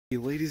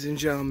Ladies and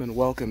gentlemen,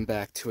 welcome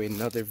back to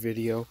another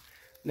video.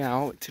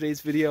 Now, today's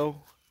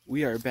video,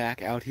 we are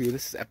back out here.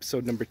 This is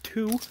episode number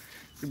 2. We're going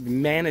to be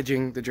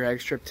managing the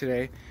drag strip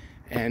today,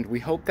 and we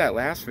hope that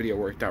last video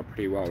worked out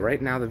pretty well.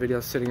 Right now, the video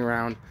is sitting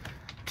around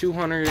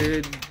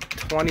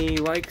 220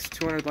 likes,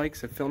 200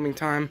 likes at filming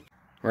time.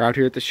 We're out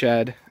here at the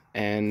shed,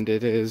 and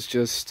it is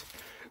just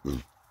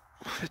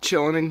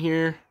chilling in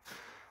here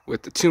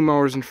with the 2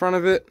 mowers in front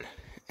of it,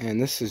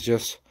 and this is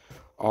just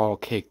all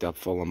caked up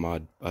full of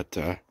mud, but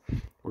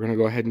we're gonna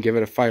go ahead and give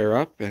it a fire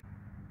up.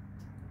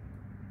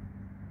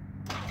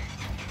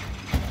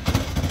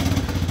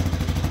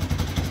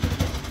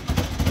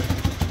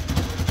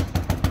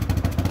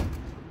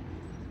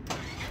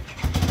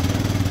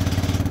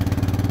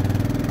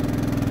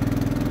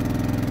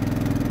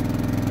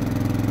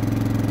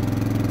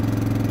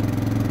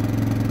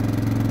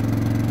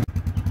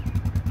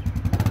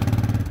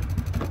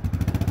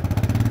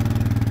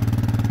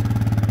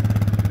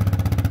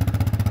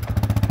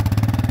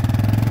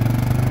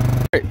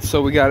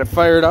 So we got it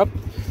fired up.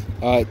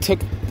 It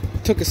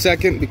took a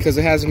second because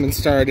it hasn't been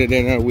started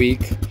in a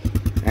week,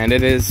 and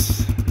it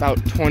is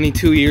about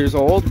 22 years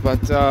old.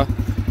 But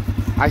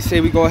I say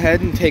we go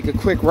ahead and take a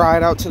quick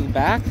ride out to the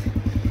back,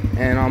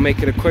 and I'll make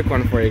it a quick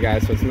one for you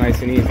guys, so it's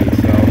nice and easy.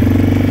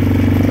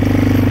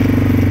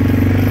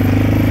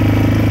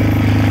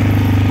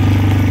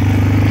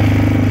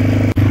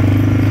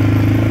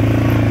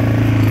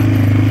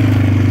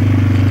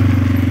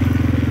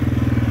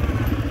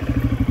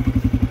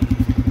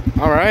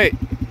 Alright,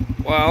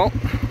 well,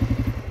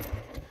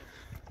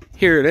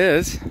 here it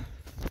is,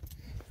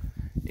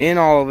 in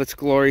all of its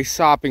glory,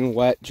 sopping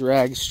wet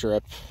drag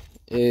strip.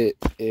 It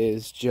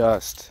is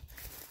just,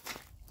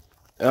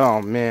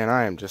 oh man,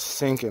 I am just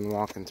sinking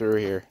walking through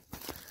here.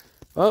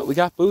 Well, we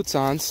got boots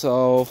on,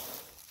 so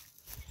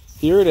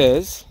here it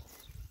is.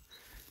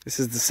 This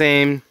is the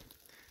same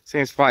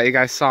spot you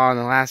guys saw in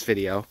the last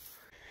video.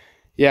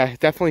 Yeah, it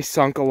definitely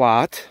sunk a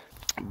lot,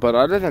 but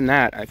other than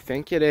that, I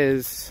think it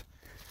is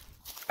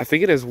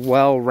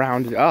well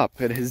rounded up.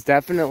 It has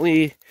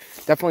definitely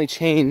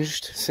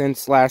changed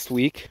since last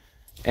week,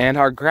 and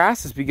our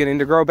grass is beginning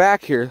to grow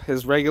back here.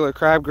 There's regular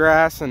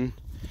crabgrass and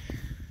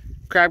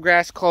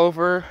crabgrass,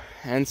 clover,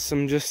 and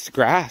some just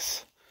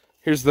grass.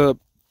 Here's the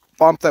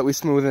bump that we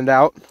smoothened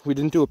out. We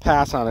didn't do a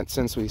pass on it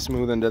since we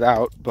smoothened it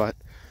out, but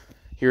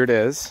here it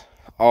is.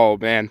 Oh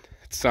man,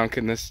 it's sunk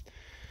in this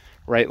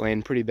right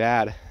lane pretty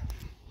bad.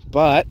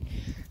 But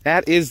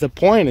that is the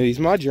point of these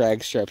mud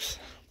drag strips.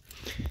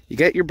 You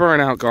get your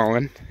burnout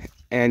going,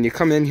 and you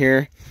come in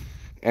here,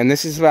 and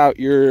this is about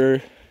your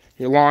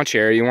launch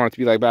area. You want it to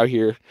be like about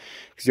here,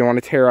 because you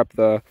want to tear up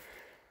the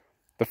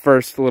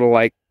first little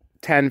like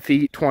 10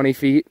 feet, 20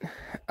 feet.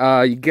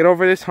 You get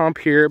over this hump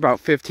here about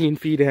 15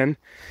 feet in,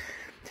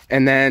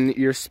 and then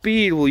your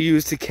speed will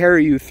use to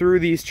carry you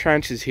through these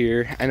trenches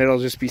here, and it'll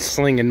just be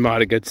slinging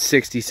mud a good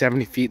 60,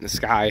 70 feet in the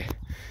sky.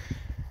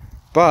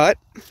 But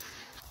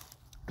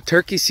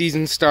turkey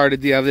season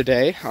started the other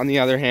day, on the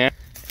other hand,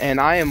 and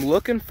I am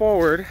looking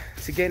forward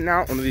to getting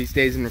out one of these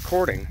days and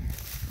recording,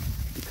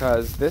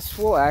 because this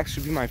will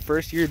actually be my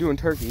first year doing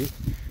turkey,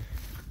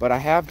 but I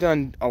have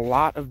done a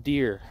lot of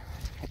deer,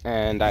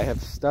 and I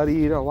have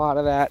studied a lot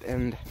of that,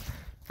 and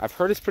I've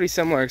heard it's pretty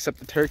similar, except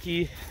the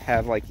turkey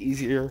have like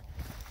easier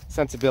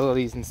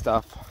sensibilities and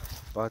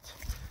stuff. But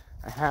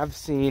I have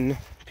seen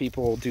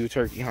people do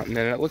turkey hunting,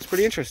 and it looks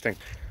pretty interesting.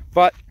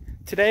 But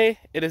today,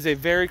 it is a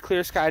very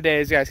clear sky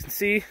day. As you guys can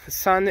see, the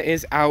sun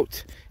is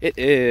out. It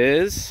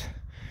is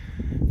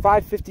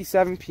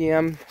 5:57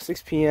 p.m.,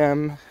 6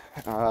 p.m.,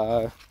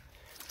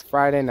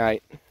 Friday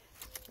night,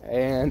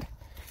 and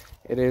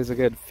it is a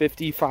good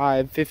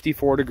 55,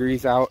 54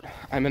 degrees out.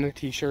 I'm in a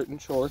t-shirt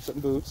and shorts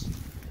and boots,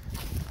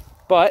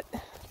 but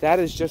that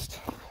is just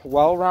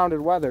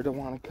well-rounded weather to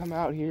want to come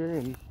out here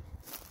and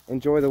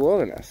enjoy the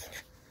wilderness.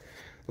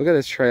 Look at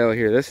this trail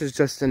here. This is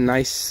just a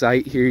nice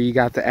sight here. You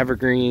got the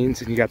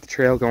evergreens, and you got the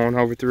trail going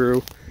over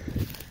through.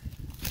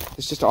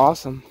 It's just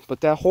awesome.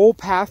 But that whole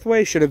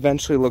pathway should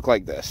eventually look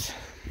like this.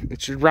 It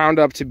should round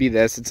up to be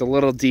this. It's a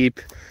little deep,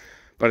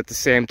 but at the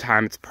same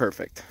time, it's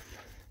perfect.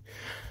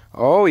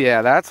 Oh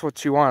yeah, that's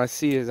what you want to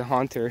see as a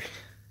hunter.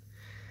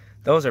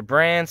 Those are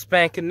brand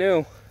spanking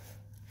new.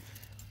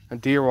 A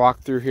deer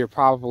walked through here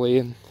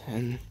probably,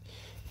 and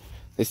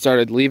they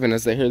started leaving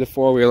as they hear the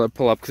four-wheeler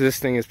pull up, because this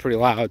thing is pretty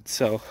loud,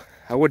 so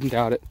I wouldn't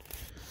doubt it.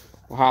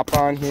 We'll hop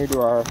on here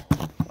to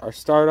our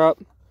startup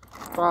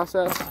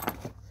process.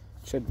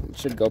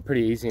 Should go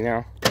pretty easy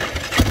now.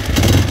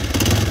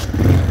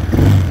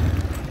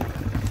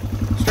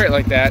 Straight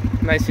like that,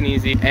 nice and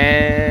easy.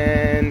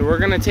 And we're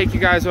gonna take you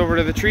guys over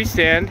to the tree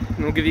stand, and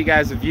we'll give you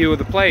guys a view of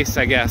the place,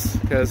 I guess,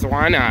 because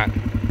why not?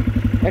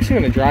 I'm actually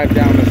gonna drive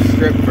down the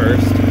strip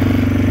first.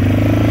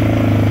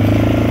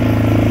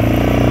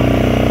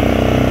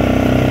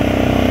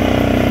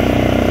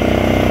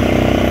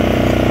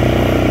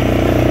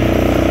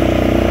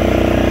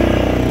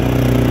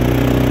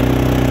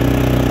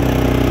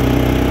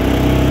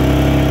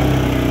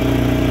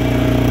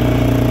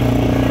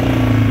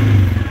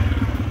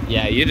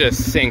 You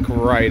just sink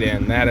right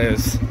in. That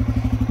is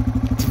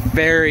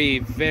very,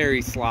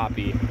 very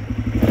sloppy.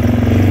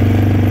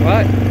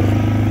 But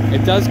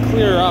it does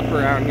clear up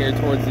around here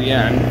towards the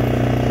end.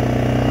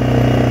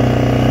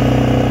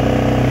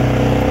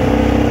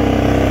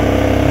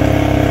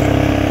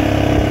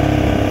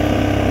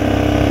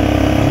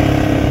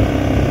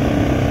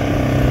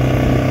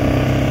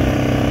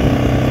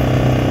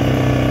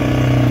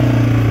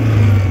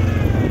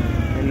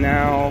 And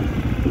now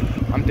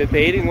I'm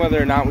debating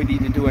whether or not we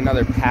need to do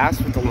another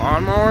pass with the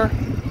lawnmower.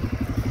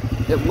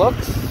 It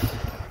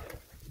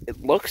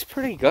looks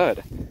pretty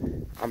good.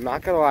 I'm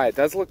not gonna lie, it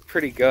does look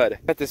pretty good.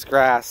 At this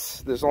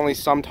grass, there's only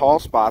some tall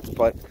spots,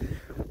 but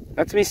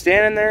that's me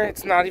standing there.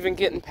 It's not even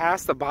getting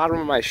past the bottom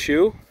of my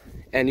shoe.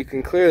 And you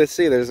can clearly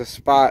see there's a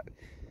spot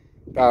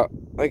about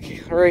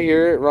like right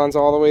here. It runs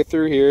all the way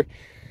through here.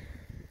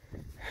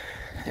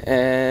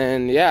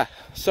 And yeah,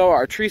 so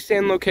our tree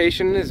stand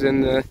location is in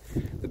the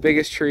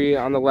biggest tree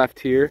on the left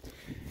here.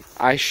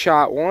 I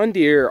shot one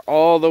deer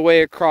all the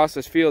way across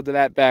this field to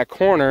that back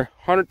corner,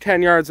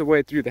 110 yards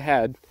away through the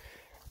head.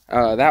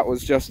 That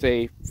was just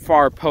a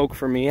far poke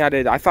for me.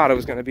 I thought it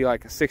was going to be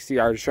like a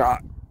 60-yard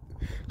shot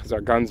because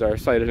our guns are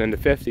sighted into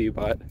 50,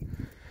 but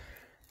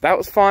that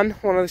was fun,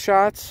 one of the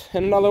shots.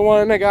 And another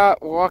one I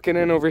got walking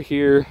in over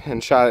here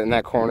and shot it in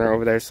that corner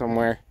over there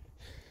somewhere.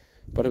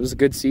 But it was a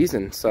good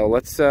season, so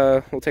we'll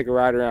take a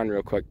ride around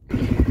real quick.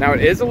 Now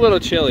it is a little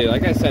chilly.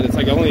 Like I said, it's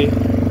like only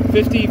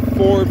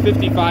 54,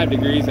 55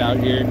 degrees out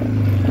here.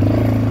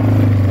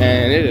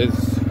 And it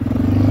is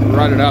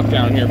running up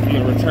down here from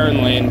the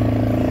return lane.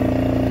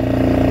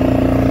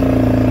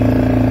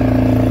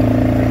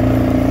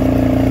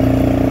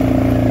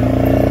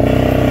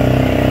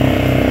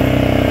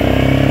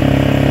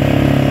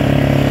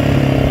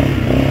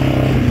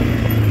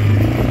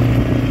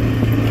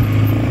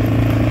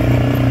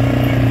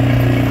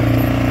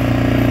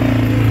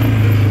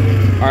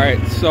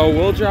 So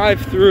we'll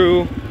drive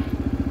through.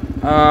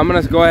 I'm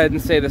gonna go ahead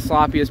and say the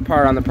sloppiest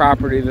part on the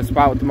property, the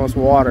spot with the most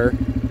water.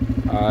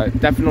 It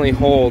definitely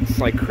holds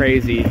like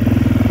crazy,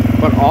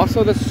 but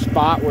also the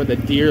spot where the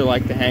deer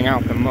like to hang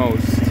out the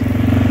most,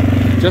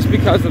 just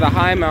because of the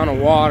high amount of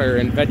water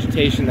and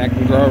vegetation that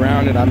can grow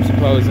around it, I'm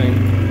supposing.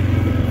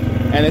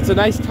 And it's a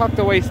nice tucked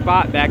away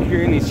spot back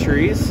here in these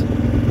trees.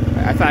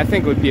 I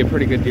think it would be a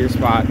pretty good deer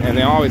spot, and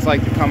they always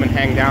like to come and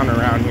hang down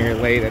around here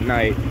late at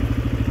night.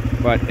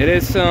 But it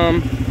is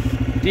some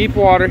deep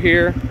water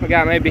here. We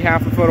got maybe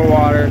half a foot of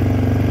water.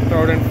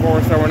 Throw it in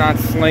four so we're not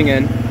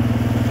slinging.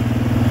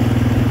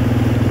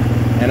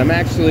 And I'm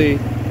actually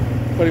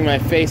putting my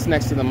face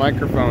next to the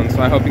microphone,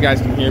 so I hope you guys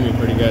can hear me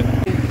pretty good.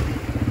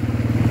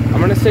 I'm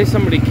gonna say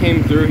somebody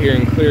came through here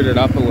and cleared it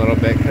up a little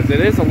bit because it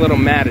is a little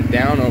matted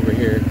down over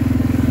here.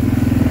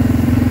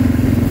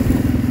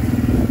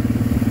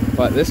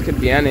 But this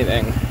could be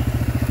anything.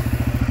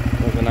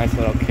 There's a nice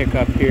little kick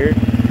up here.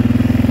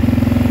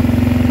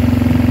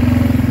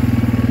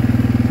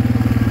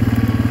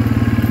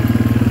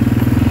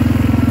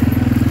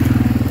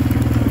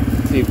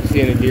 See if you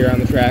see any deer on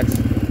the tracks.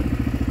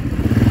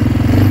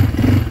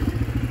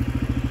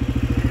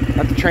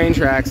 At the train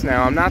tracks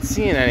now, I'm not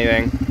seeing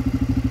anything.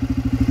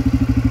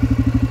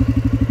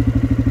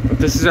 But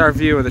this is our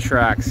view of the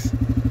tracks.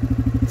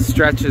 It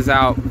stretches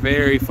out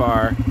very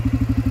far.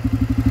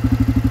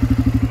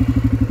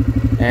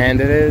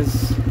 And it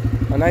is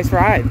a nice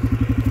ride.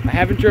 I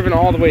haven't driven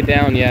all the way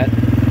down yet,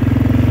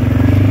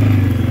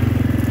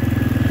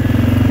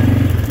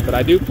 but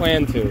I do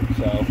plan to,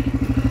 so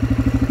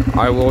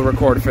I will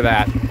record for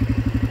that.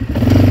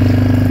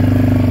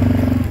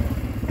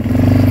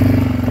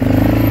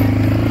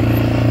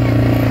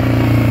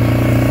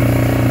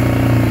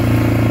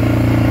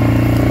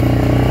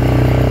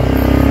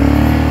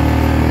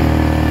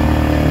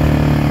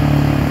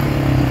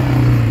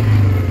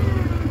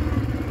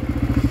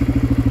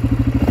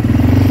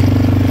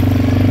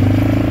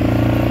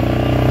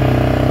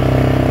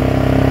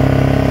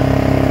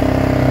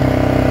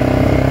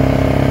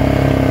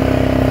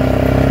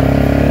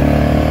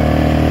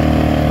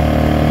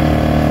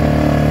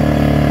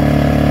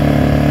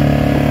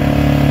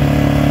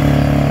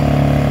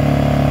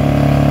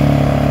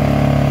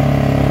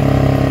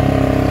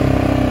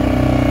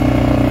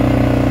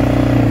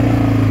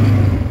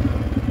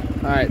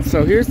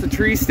 So here's the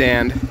tree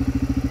stand,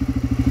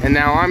 and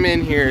now I'm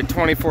in here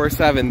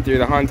 24/7 through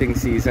the hunting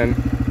season.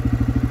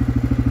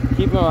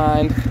 Keep in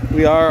mind,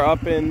 we are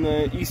up in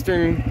the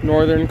eastern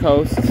northern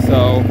coast,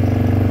 so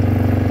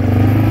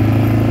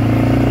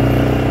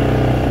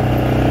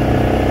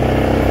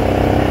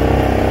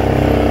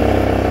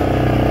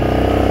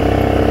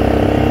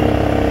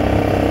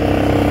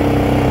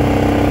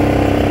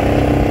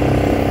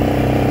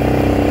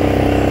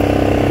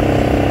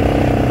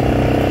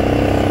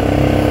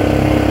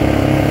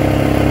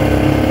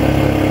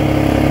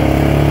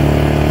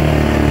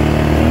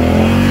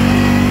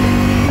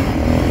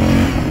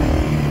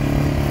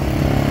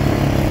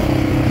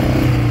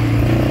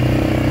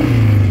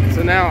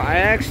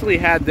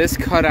had this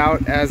cut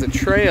out as a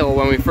trail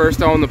when we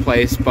first owned the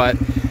place, but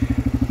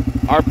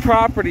our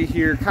property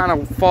here kind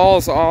of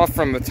falls off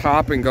from the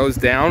top and goes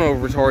down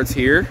over towards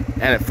here,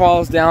 and it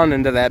falls down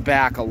into that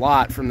back a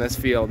lot from this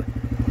field.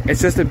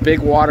 It's just a big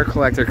water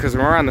collector because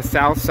we're on the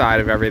south side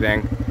of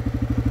everything,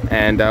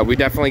 and we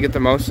definitely get the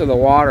most of the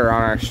water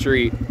on our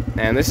street.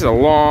 And this is a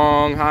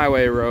long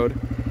highway road,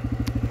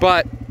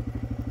 but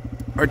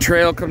our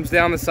trail comes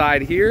down the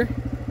side here,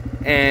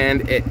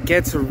 and it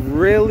gets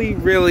really,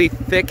 really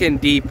thick and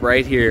deep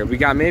right here. We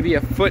got maybe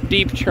a foot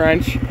deep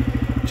trench,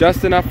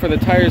 just enough for the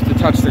tires to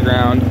touch the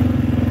ground.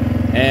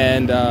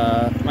 And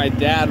my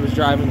dad was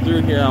driving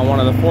through here on one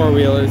of the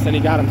four-wheelers, and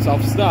he got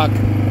himself stuck.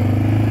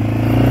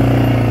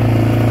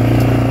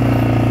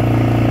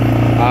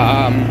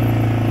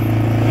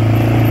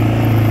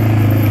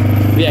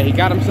 Yeah, he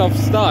got himself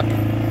stuck,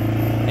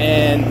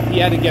 and he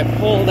had to get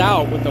pulled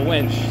out with the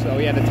winch. So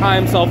he had to tie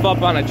himself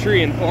up on a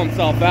tree and pull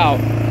himself out.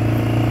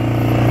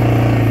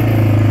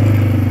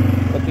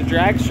 But the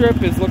drag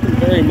strip is looking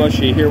very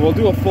mushy. Here, we'll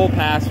do a full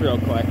pass real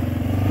quick.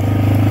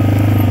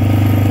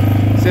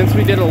 Since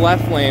we did a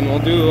left lane, we'll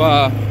do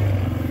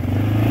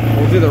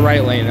the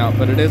right lane out,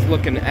 but it is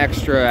looking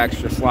extra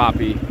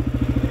sloppy.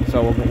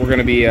 So we're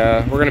gonna be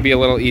a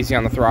little easy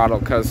on the throttle,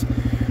 because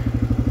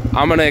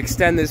I'm gonna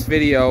extend this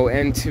video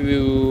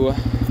into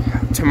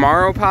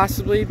tomorrow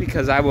possibly,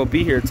 because I will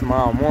be here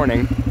tomorrow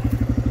morning,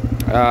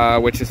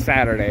 which is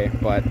Saturday.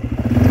 But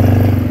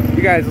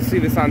you guys will see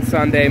this on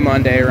Sunday,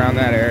 Monday, around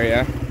that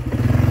area.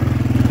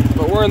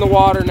 But we're in the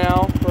water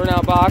now,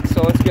 burnout box.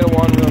 So let's get a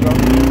one. We'll go.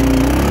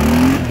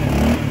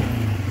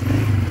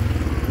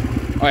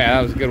 Oh yeah,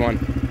 that was a good one.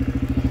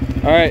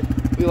 All right,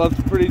 we left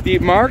a pretty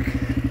deep mark,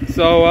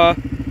 so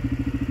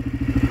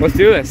let's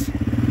do this.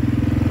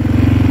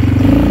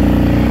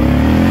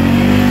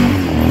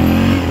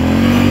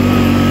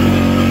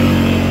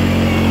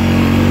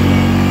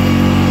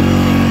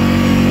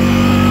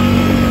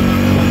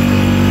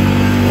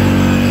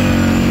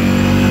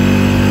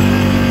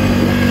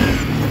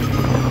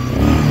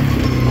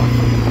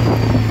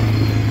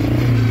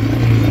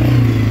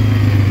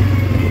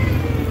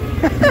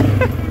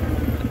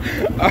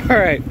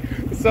 Alright,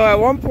 so at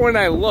one point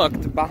I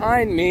looked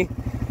behind me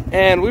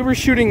and we were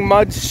shooting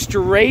mud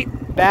straight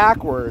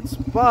backwards,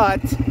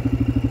 but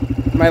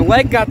my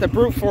leg got the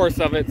brute force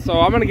of it, so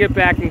I'm gonna get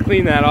back and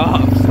clean that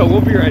off. So we'll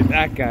be right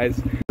back,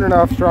 guys. Starting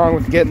off strong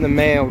with getting the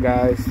mail,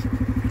 guys.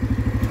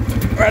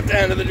 We're at the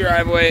end of the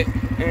driveway,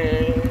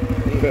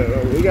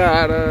 and we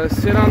gotta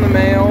sit on the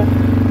mail.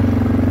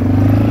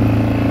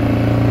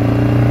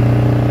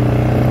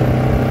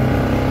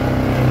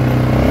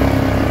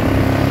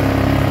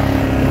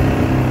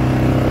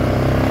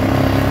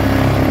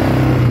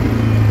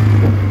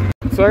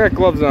 So I got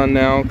gloves on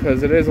now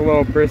because it is a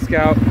little brisk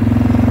out,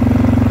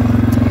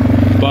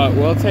 but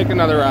we'll take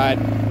another ride.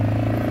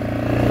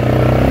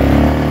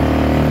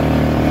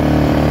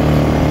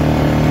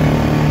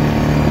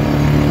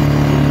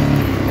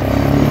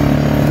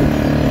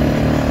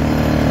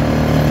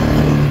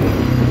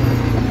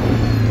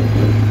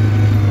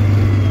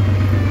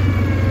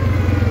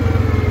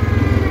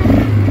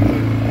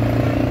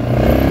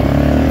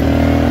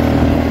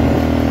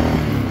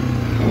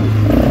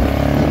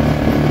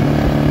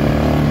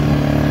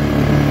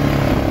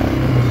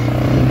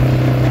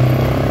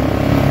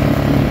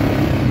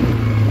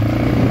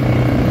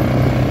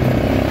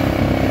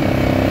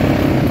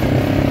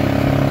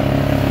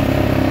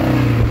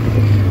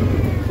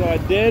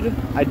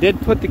 I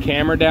did put the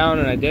camera down,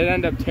 and I did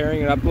end up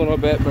tearing it up a little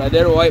bit, but I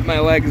did wipe my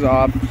legs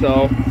off,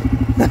 so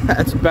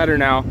that's better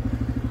now.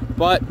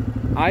 But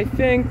I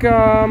think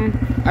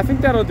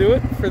that'll do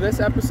it for this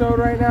episode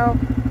right now,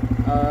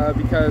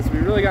 because we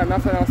really got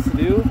nothing else to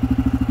do.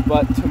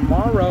 But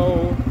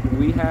tomorrow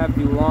we have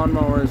the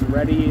lawnmowers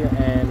ready,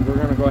 and we're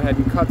gonna go ahead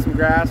and cut some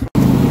grass.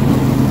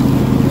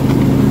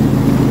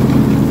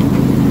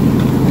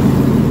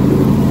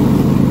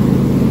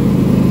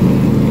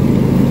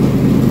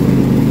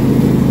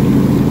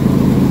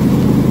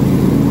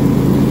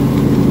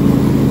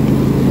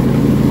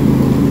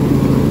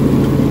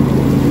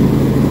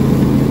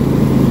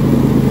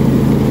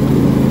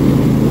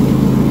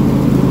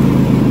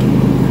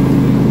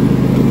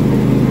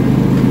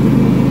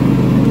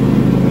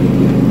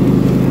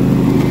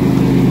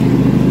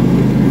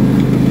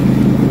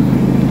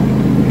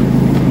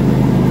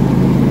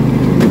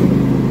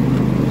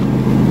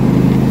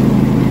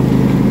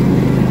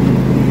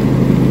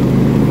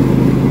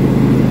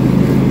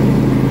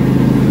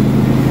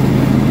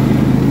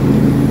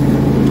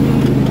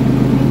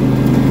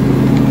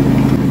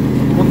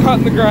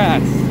 Cutting the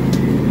grass.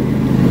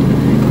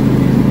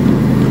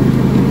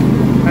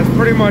 That's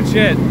pretty much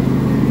it.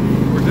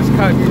 We're just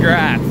cutting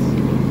grass.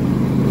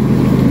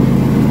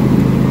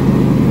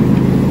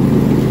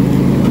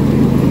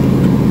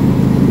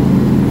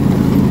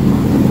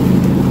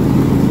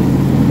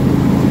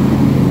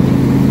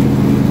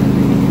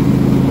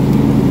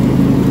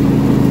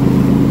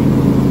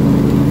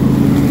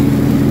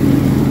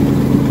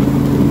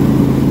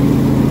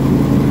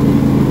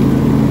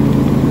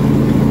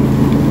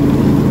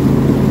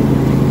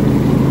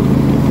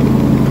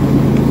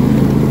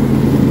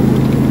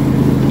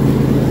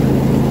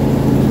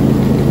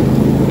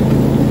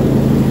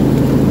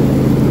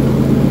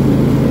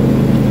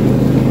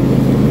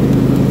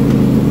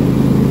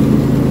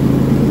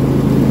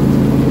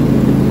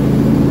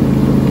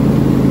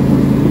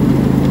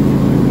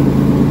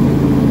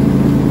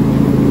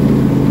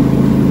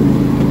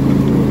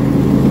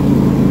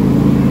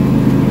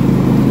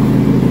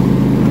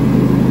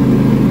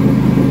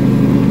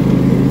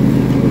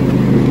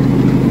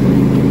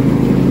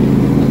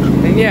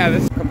 yeah,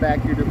 this come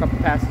back here, do a couple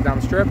passes down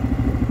the strip,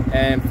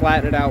 and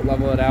flatten it out,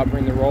 level it out,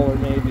 bring the roller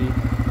maybe,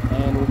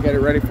 and we'll get it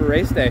ready for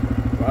race day.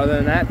 But other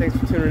than that, thanks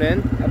for tuning in.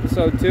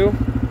 Episode 2.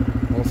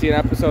 We'll see you in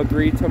episode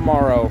 3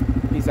 tomorrow.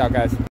 Peace out,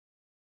 guys.